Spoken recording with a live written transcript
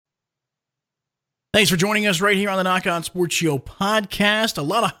Thanks for joining us right here on the Nach On Sports Show podcast. A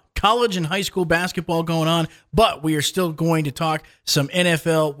lot of college and high school basketball going on, but we are still going to talk some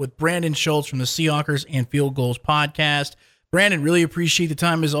NFL with Brandan Schulze from the Seahawkers and FieldGulls podcast. Brandan, really appreciate the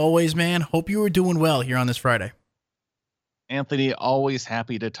time as always, man. Hope you are doing well here on this Friday. Anthony, always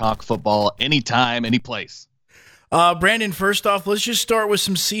happy to talk football anytime, any place. Brandan, first off, let's just start with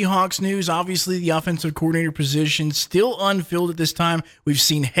some Seahawks news. Obviously, the offensive coordinator position still unfilled at this time. We've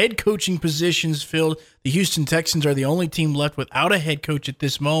seen head coaching positions filled. The Houston Texans are the only team left without a head coach at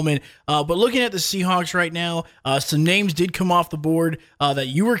this moment. But looking at the Seahawks right now, some names did come off the board that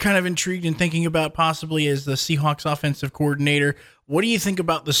you were kind of intrigued in thinking about possibly as the Seahawks offensive coordinator. What do you think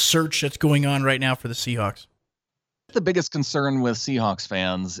about the search that's going on right now for the Seahawks? The biggest concern with Seahawks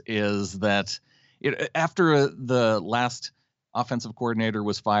fans is that after the last offensive coordinator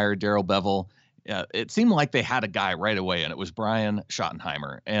was fired, Darrell Bevell, it seemed like they had a guy right away, and it was Brian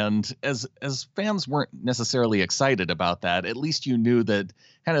Schottenheimer. And as fans weren't necessarily excited about that, at least you knew that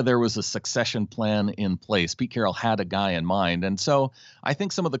kind of there was a succession plan in place. Pete Carroll had a guy in mind. And so I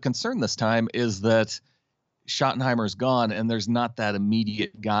think some of the concern this time is that Schottenheimer's gone, and there's not that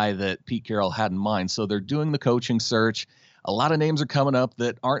immediate guy that Pete Carroll had in mind. So they're doing the coaching search. A lot of names are coming up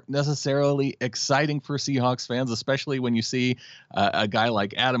that aren't necessarily exciting for Seahawks fans, especially when you see a guy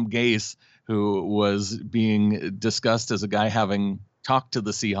like Adam Gase, who was being discussed as a guy having talked to the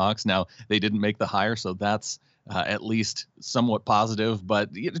Seahawks. Now, they didn't make the hire, so that's at least somewhat positive.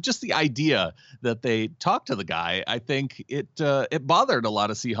 But just the idea that they talked to the guy, I think it bothered a lot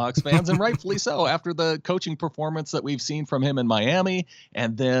of Seahawks fans, and rightfully so, after the coaching performance that we've seen from him in Miami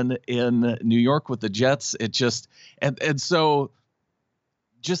and then in New York with the Jets. It just and so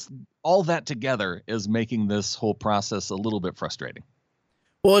just all that together is making this whole process a little bit frustrating.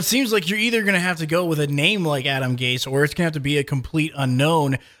 Well, it seems like you're either going to have to go with a name like Adam Gase or it's going to have to be a complete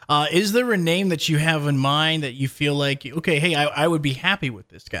unknown. Is there a name that you have in mind that you feel like, okay, hey, I would be happy with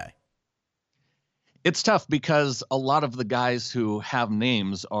this guy? It's tough because a lot of the guys who have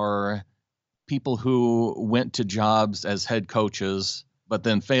names are people who went to jobs as head coaches but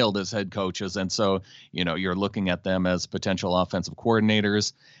then failed as head coaches. And so, you're looking at them as potential offensive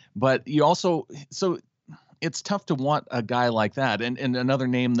coordinators. But you also it's tough to want a guy like that. And another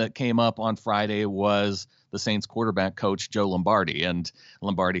name that came up on Friday was the Saints quarterback coach, Joe Lombardi. And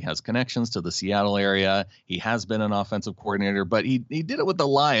Lombardi has connections to the Seattle area. He has been an offensive coordinator, but he did it with the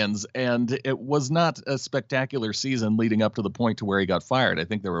Lions, and it was not a spectacular season leading up to the point to where he got fired. I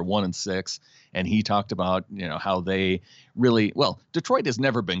think they were 1-6, and he talked about, how they really, Detroit has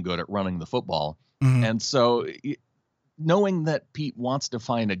never been good at running the football. Mm-hmm. And so knowing that Pete wants to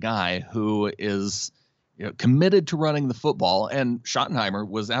find a guy who is committed to running the football, and Schottenheimer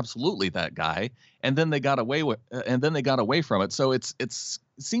was absolutely that guy. And then they got away from it. So it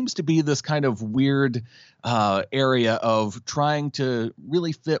seems to be this kind of weird area of trying to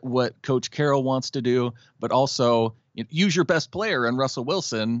really fit what Coach Carroll wants to do, but also use your best player in Russell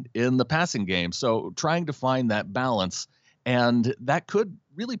Wilson in the passing game. So trying to find that balance, and that could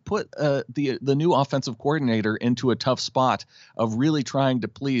really put the new offensive coordinator into a tough spot of really trying to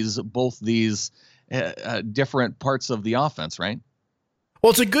please both these different parts of the offense, right? Well,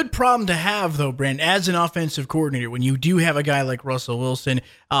 it's a good problem to have, though, Brent, as an offensive coordinator, when you do have a guy like Russell Wilson.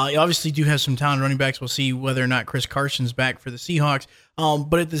 You obviously do have some talented running backs. We'll see whether or not Chris Carson's back for the Seahawks.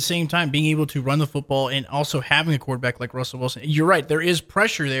 But at the same time, being able to run the football and also having a quarterback like Russell Wilson, you're right, there is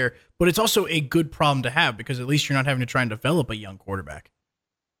pressure there, but it's also a good problem to have because at least you're not having to try and develop a young quarterback.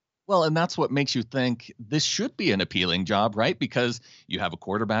 Well, and that's what makes you think this should be an appealing job, right? Because you have a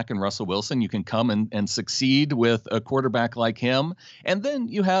quarterback in Russell Wilson. You can come and succeed with a quarterback like him. And then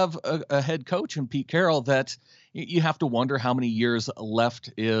you have a head coach in Pete Carroll that you have to wonder how many years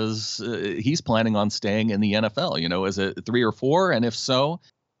left he's planning on staying in the NFL. Is it 3 or 4? And if so,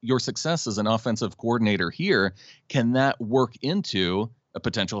 your success as an offensive coordinator here, can that work into a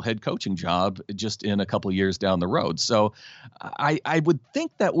potential head coaching job just in a couple of years down the road? So I would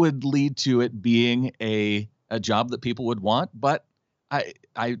think that would lead to it being a job that people would want, but I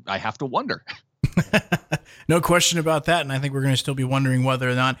have to wonder. No question about that. And I think we're going to still be wondering whether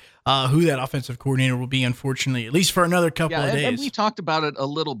or not who that offensive coordinator will be, unfortunately, at least for another couple of days. And we talked about it a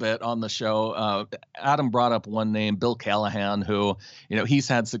little bit on the show. Adam brought up one name, Bill Callahan, who, he's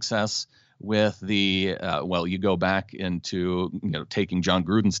had success with the, you go back into, taking John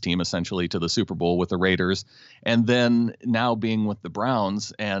Gruden's team essentially to the Super Bowl with the Raiders, and then now being with the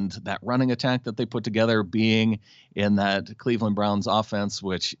Browns and that running attack that they put together being in that Cleveland Browns offense,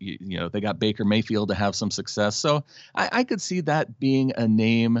 which, they got Baker Mayfield to have some success. So I could see that being a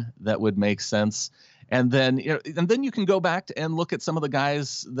name that would make sense. And then, you can go back and look at some of the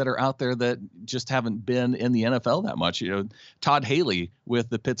guys that are out there that just haven't been in the NFL that much. Todd Haley with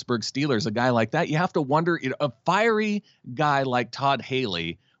the Pittsburgh Steelers, a guy like that. You have to wonder, a fiery guy like Todd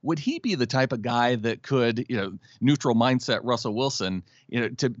Haley, would he be the type of guy that could, neutral mindset Russell Wilson,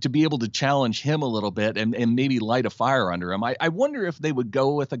 to be able to challenge him a little bit and maybe light a fire under him? I wonder if they would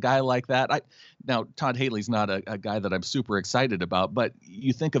go with a guy like that. Now, Todd Haley's not a guy that I'm super excited about, but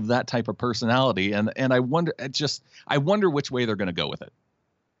you think of that type of personality, and I wonder which way they're going to go with it.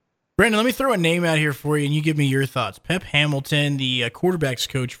 Brandan, let me throw a name out here for you, and you give me your thoughts. Pep Hamilton, the quarterbacks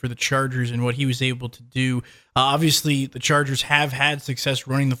coach for the Chargers, and what he was able to do. Obviously, the Chargers have had success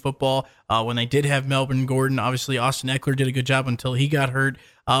running the football when they did have Melvin Gordon. Obviously, Austin Eckler did a good job until he got hurt.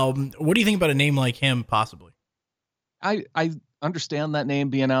 What do you think about a name like him, possibly? I understand that name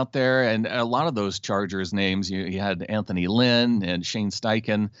being out there, and a lot of those Chargers names, you had Anthony Lynn and Shane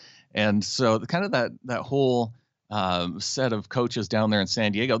Steichen, and so kind of that whole set of coaches down there in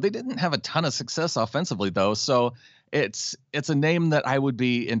San Diego. They didn't have a ton of success offensively, though, so it's a name that I would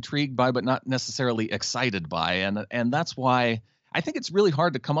be intrigued by, but not necessarily excited by, and that's why I think it's really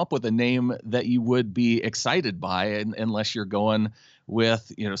hard to come up with a name that you would be excited by, unless you're going with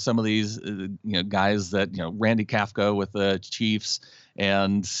some of these guys that Randy Kafka with the Chiefs,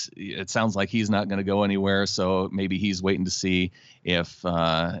 and it sounds like he's not going to go anywhere, so maybe he's waiting to see if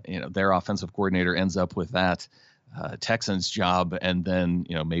their offensive coordinator ends up with that Texans job, and then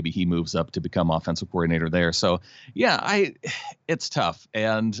maybe he moves up to become offensive coordinator there. So yeah, it's tough,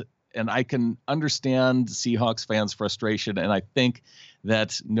 and I can understand Seahawks fans' frustration, and I think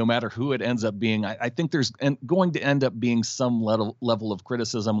that no matter who it ends up being, I think there's going to end up being some level of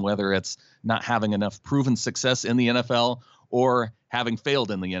criticism, whether it's not having enough proven success in the NFL or having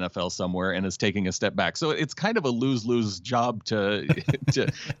failed in the NFL somewhere and is taking a step back. So it's kind of a lose-lose job to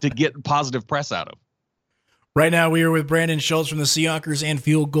get positive press out of. Right now, we are with Brandan Schulze from the Seahawkers and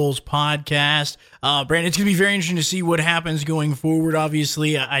FieldGulls podcast. Brandan, it's going to be very interesting to see what happens going forward.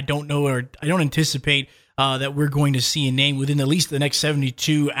 Obviously, I don't know, or I don't anticipate that we're going to see a name within at least the next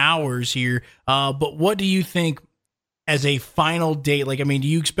 72 hours here. But what do you think as a final date? Do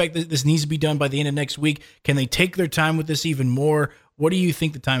you expect that this needs to be done by the end of next week? Can they take their time with this even more? What do you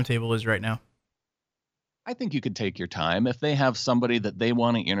think the timetable is right now? I think you could take your time. If they have somebody that they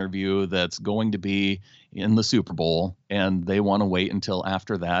want to interview that's going to be in the Super Bowl and they want to wait until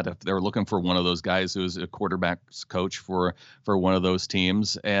after that, if they're looking for one of those guys who's a quarterback's coach for one of those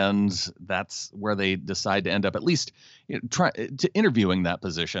teams, and that's where they decide to end up, at least try to interviewing that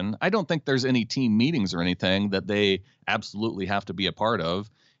position. I don't think there's any team meetings or anything that they absolutely have to be a part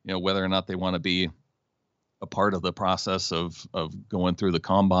of, whether or not they want to be a part of the process of going through the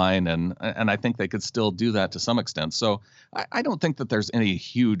combine. And I think they could still do that to some extent. So I don't think that there's any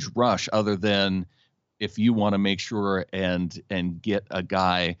huge rush, other than if you want to make sure and get a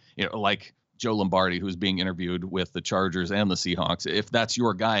guy, like Joe Lombardi, who's being interviewed with the Chargers and the Seahawks. If that's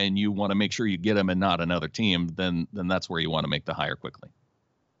your guy and you want to make sure you get him and not another team, then that's where you want to make the hire quickly.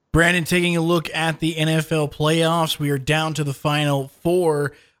 Brandan, taking a look at the NFL playoffs, we are down to the final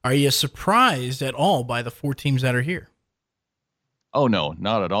four. Are you surprised at all by the four teams that are here? Oh, no,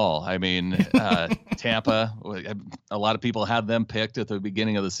 not at all. I mean, Tampa, a lot of people had them picked at the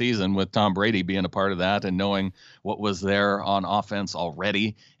beginning of the season, with Tom Brady being a part of that and knowing what was there on offense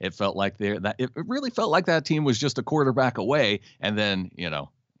already. It felt like it really felt like that team was just a quarterback away. And then,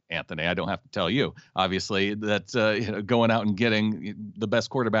 Anthony, I don't have to tell you, obviously, that going out and getting the best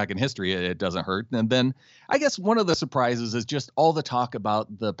quarterback in history, it doesn't hurt. And then I guess one of the surprises is just all the talk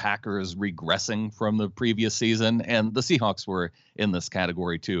about the Packers regressing from the previous season. And the Seahawks were in this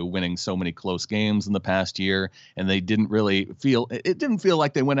category too, winning so many close games in the past year. And it didn't feel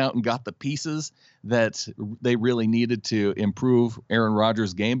like they went out and got the pieces that they really needed to improve Aaron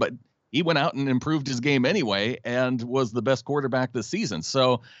Rodgers' game. But he went out and improved his game anyway and was the best quarterback this season.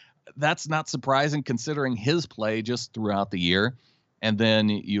 So that's not surprising considering his play just throughout the year. And then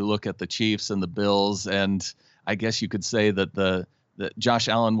you look at the Chiefs and the Bills, and I guess you could say that that Josh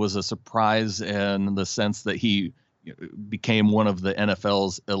Allen was a surprise in the sense that he became one of the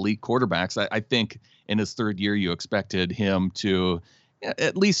NFL's elite quarterbacks. I think in his third year, you expected him to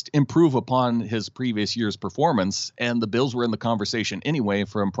at least improve upon his previous year's performance, and the Bills were in the conversation anyway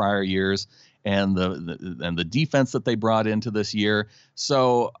from prior years, and the defense that they brought into this year.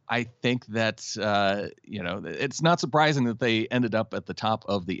 So I think that it's not surprising that they ended up at the top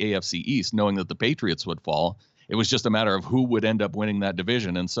of the AFC East, knowing that the Patriots would fall. It was just a matter of who would end up winning that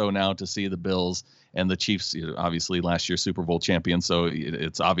division. And so now to see the Bills and the Chiefs, obviously last year's Super Bowl champions, so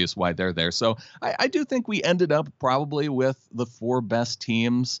it's obvious why they're there. So I do think we ended up probably with the four best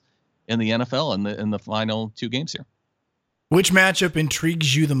teams in the NFL in the final 2 games here. Which matchup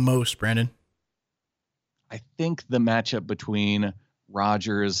intrigues you the most, Brandon? I think the matchup between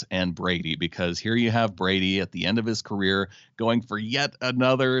Rodgers and Brady, because here you have Brady at the end of his career going for yet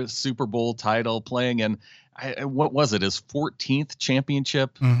another Super Bowl title, playing in what was it, his 14th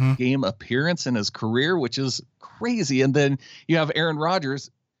championship game appearance in his career, which is crazy. And then you have Aaron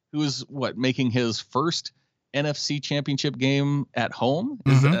Rodgers, who's making his first NFC championship game at home.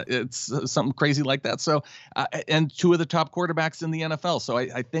 It's something crazy like that. So, and 2 of the top quarterbacks in the NFL. So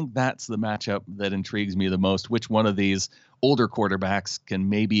I think that's the matchup that intrigues me the most. Which one of these older quarterbacks can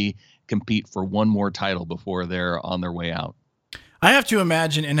maybe compete for one more title before they're on their way out? I have to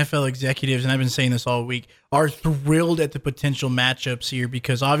imagine NFL executives, and I've been saying this all week, are thrilled at the potential matchups here,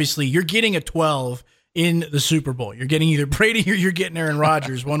 because obviously you're getting a 12 in the Super Bowl. You're getting either Brady or you're getting Aaron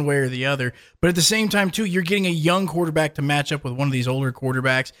Rodgers, one way or the other. But at the same time, too, you're getting a young quarterback to match up with one of these older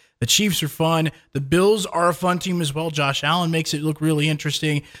quarterbacks. The Chiefs are fun. The Bills are a fun team as well. Josh Allen makes it look really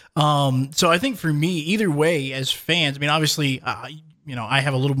interesting. So I think for me, either way, as fans, I mean, obviously, I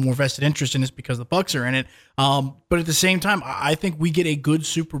have a little more vested interest in this because the Bucs are in it. But at the same time, I think we get a good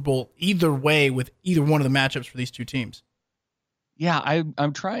Super Bowl either way with either one of the matchups for these two teams. Yeah,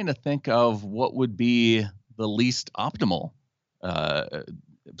 I'm trying to think of what would be the least optimal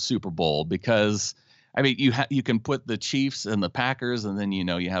Super Bowl, because I mean you can put the Chiefs and the Packers, and then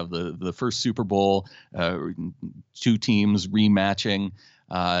you have the first Super Bowl, 2 teams rematching.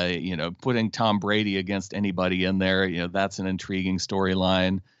 Putting Tom Brady against anybody in there, that's an intriguing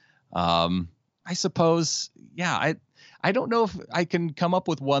storyline. I suppose, yeah, I don't know if I can come up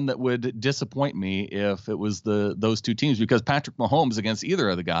with one that would disappoint me if it was those 2 teams, because Patrick Mahomes against either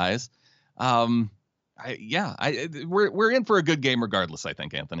of the guys. We're in for a good game regardless, I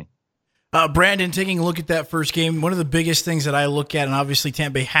think, Anthony. Brandon, taking a look at that first game, one of the biggest things that I look at, and obviously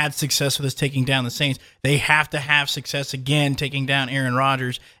Tampa Bay had success with us taking down the Saints, they have to have success again taking down Aaron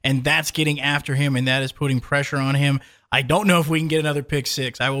Rodgers, and that's getting after him, and that is putting pressure on him. I don't know if we can get another pick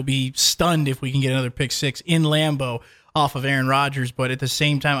 6. I will be stunned if we can get another pick 6 in Lambeau off of Aaron Rodgers. But at the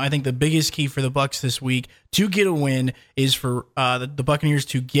same time, I think the biggest key for the Bucs this week to get a win is for the Buccaneers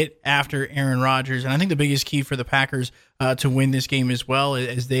to get after Aaron Rodgers. And I think the biggest key for the Packers to win this game as well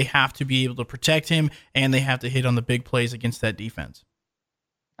is they have to be able to protect him, and they have to hit on the big plays against that defense.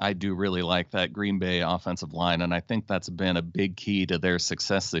 I do really like that Green Bay offensive line, and I think that's been a big key to their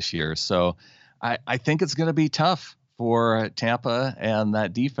success this year. So I think it's going to be tough for Tampa and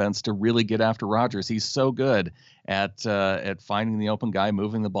that defense to really get after Rodgers. He's so good at finding the open guy,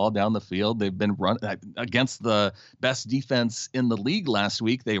 moving the ball down the field. They've been run against the best defense in the league last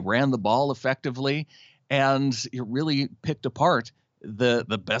week. They ran the ball effectively, and it really picked apart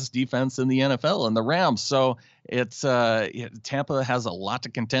the best defense in the NFL and the Rams. So it's Tampa has a lot to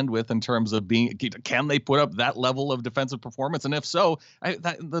contend with in terms of can they put up that level of defensive performance? And if so,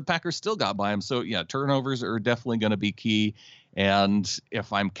 the Packers still got by them. So yeah, turnovers are definitely going to be key. And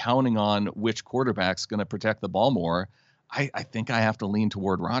if I'm counting on which quarterback's going to protect the ball more, I think I have to lean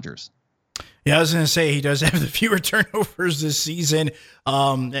toward Rodgers. Yeah, I was going to say he does have the fewer turnovers this season.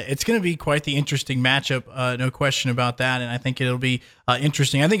 It's going to be quite the interesting matchup, no question about that, and I think it'll be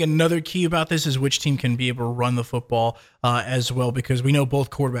interesting. I think another key about this is which team can be able to run the football as well, because we know both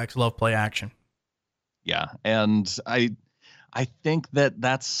quarterbacks love play action. Yeah, and I think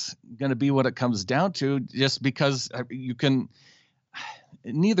that's going to be what it comes down to, just because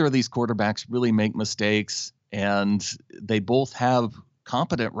neither of these quarterbacks really make mistakes, and they both have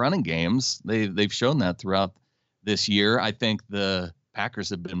competent running games. They've shown that throughout this year. I think the Packers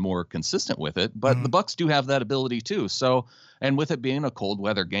have been more consistent with it, but the Bucs do have that ability too. So, and with it being a cold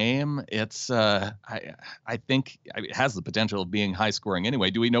weather game, it's I think it has the potential of being high scoring anyway.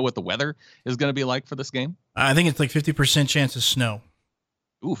 Do we know what the weather is going to be like for this game? I think it's like 50% chance of snow.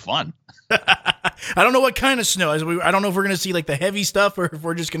 Ooh, fun. I don't know what kind of snow. I don't know if we're going to see like the heavy stuff or if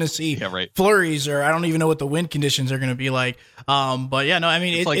we're just going to see flurries, or I don't even know what the wind conditions are going to be like. But yeah, no, I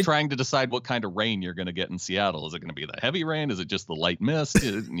mean, it's trying to decide what kind of rain you're going to get in Seattle. Is it going to be the heavy rain? Is it just the light mist?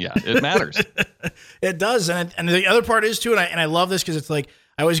 It matters. It does. And the other part is too, and I love this because it's like,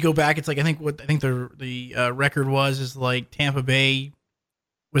 I always go back. It's like, I think the record is like Tampa Bay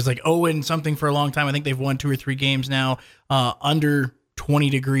was like 0 and something for a long time. I think they've won 2 or 3 games now under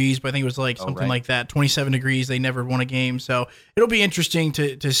 20 degrees, but I think it was like something like that, 27 degrees. They never won a game. So it'll be interesting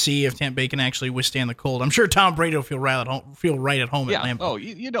to see if Tampa Bay can actually withstand the cold. I'm sure Tom Brady will feel right at home at Lambeau. Oh,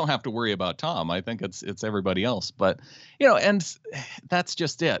 you don't have to worry about Tom. I think it's everybody else. But, and that's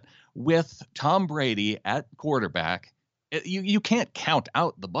just it. With Tom Brady at quarterback, you can't count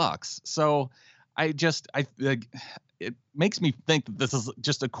out the Bucs. So it makes me think that this is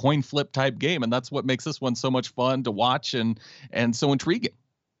just a coin flip type game, and that's what makes this one so much fun to watch and so intriguing.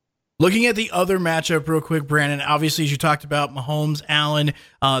 Looking at the other matchup real quick, Brandon, obviously, as you talked about, Mahomes, Allen,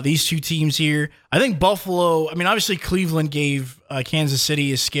 these two teams here. I think Buffalo, obviously Cleveland gave Kansas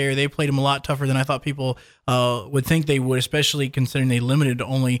City a scare. They played them a lot tougher than I thought people would think they would, especially considering they limited to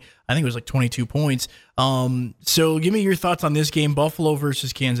only, I think it was like 22 points. So give me your thoughts on this game, Buffalo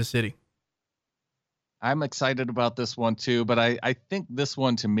versus Kansas City. I'm excited about this one too, but I think this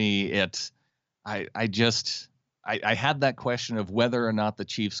one to me, I had that question of whether or not the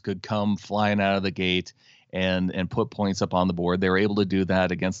Chiefs could come flying out of the gate and put points up on the board. They were able to do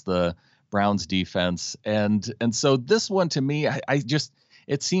that against the Browns defense. And so this one to me,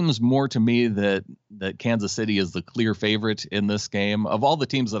 it seems more to me that Kansas City is the clear favorite in this game. Of all the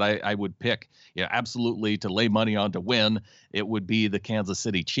teams that I would pick, absolutely to lay money on to win, it would be the Kansas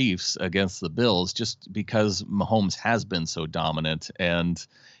City Chiefs against the Bills, just because Mahomes has been so dominant. And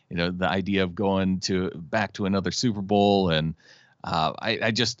the idea of going back to another Super Bowl, and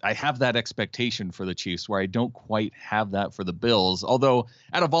I have that expectation for the Chiefs where I don't quite have that for the Bills. Although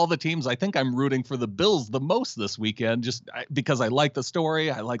out of all the teams, I think I'm rooting for the Bills the most this weekend, just because I like the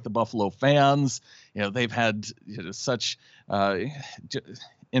story. I like the Buffalo fans. They've had such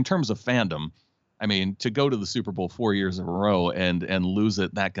in terms of fandom. To go to the Super Bowl 4 years in a row and lose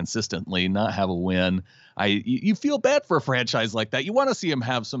it that consistently, not have a win, you feel bad for a franchise like that. You want to see them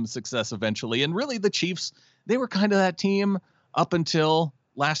have some success eventually. And really, the Chiefs, they were kind of that team up until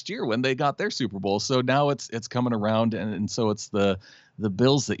last year when they got their Super Bowl. So now it's coming around, and so it's the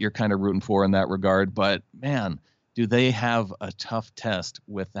Bills that you're kind of rooting for in that regard. But man, do they have a tough test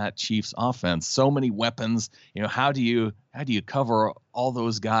with that Chiefs offense? So many weapons. How do you cover all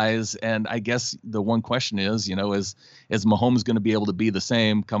those guys? And I guess the one question is Mahomes going to be able to be the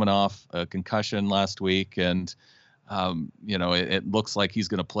same coming off a concussion last week? And it looks like he's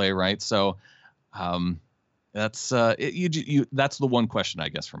going to play, right? So that's that's the one question, I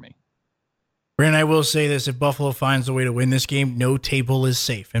guess, for me. Brandon, I will say this: if Buffalo finds a way to win this game, no table is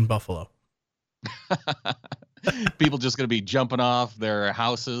safe in Buffalo. People just going to be jumping off their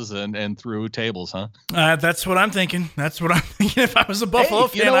houses and through tables, huh? That's what I'm thinking. If I was a Buffalo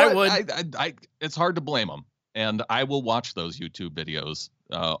fan, I would. It's hard to blame them. And I will watch those YouTube videos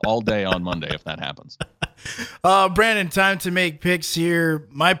all day on Monday if that happens. Brandon, time to make picks here.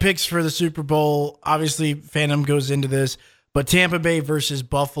 My picks for the Super Bowl, obviously, fandom goes into this, but Tampa Bay versus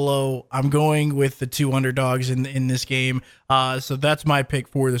Buffalo, I'm going with the two underdogs in this game. So that's my pick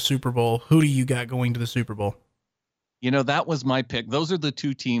for the Super Bowl. Who do you got going to the Super Bowl? That was my pick. Those are the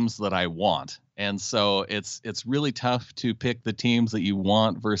two teams that I want. And so it's really tough to pick the teams that you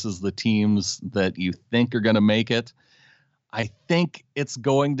want versus the teams that you think are going to make it. I think it's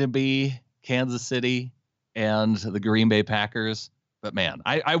going to be Kansas City and the Green Bay Packers. But man,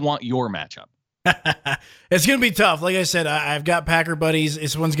 I want your matchup. It's going to be tough. Like I said, I've got Packer buddies.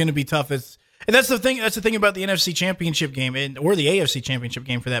 This one's going to be tough. And that's the thing. That's the thing about the NFC Championship game, or the AFC Championship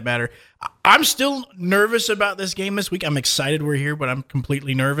game for that matter. I'm still nervous about this game this week. I'm excited we're here, but I'm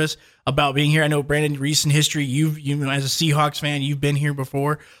completely nervous about being here. I know, Brandon, recent history. You as a Seahawks fan, you've been here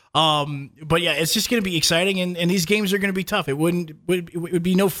before. But yeah, it's just going to be exciting, and these games are going to be tough. It would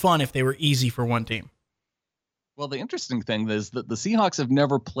be no fun if they were easy for one team. Well, the interesting thing is that the Seahawks have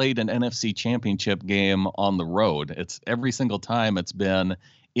never played an NFC Championship game on the road. It's every single time it's been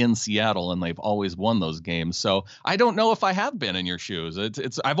in Seattle, and they've always won those games. So I don't know if I have been in your shoes.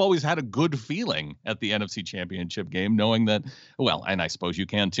 I've always had a good feeling at the NFC Championship game, knowing that, well, and I suppose you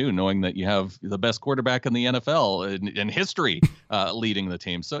can too, knowing that you have the best quarterback in the NFL in history leading the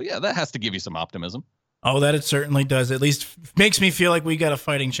team. So yeah, that has to give you some optimism. Oh, that it certainly does. At least makes me feel like we got a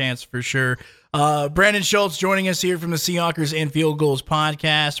fighting chance for sure. Brandon Schulze joining us here from the Seahawkers and FieldGulls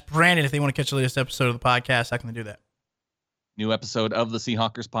podcast. Brandon, if they want to catch the latest episode of the podcast, how can they do that? New episode of the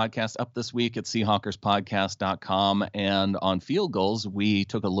Seahawkers podcast up this week at SeahawkersPodcast.com. And on FieldGulls, we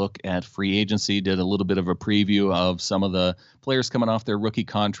took a look at free agency, did a little bit of a preview of some of the players coming off their rookie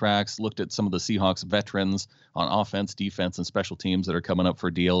contracts, looked at some of the Seahawks veterans on offense, defense, and special teams that are coming up for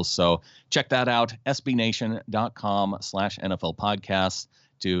deals. So check that out, SBNation.com/NFL podcasts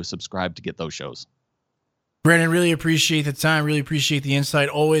to subscribe to get those shows. Brandon, really appreciate the time. Really appreciate the insight.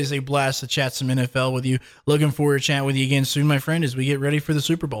 Always a blast to chat some NFL with you. Looking forward to chatting with you again soon, my friend, as we get ready for the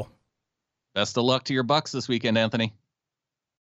Super Bowl. Best of luck to your Bucks this weekend, Anthony.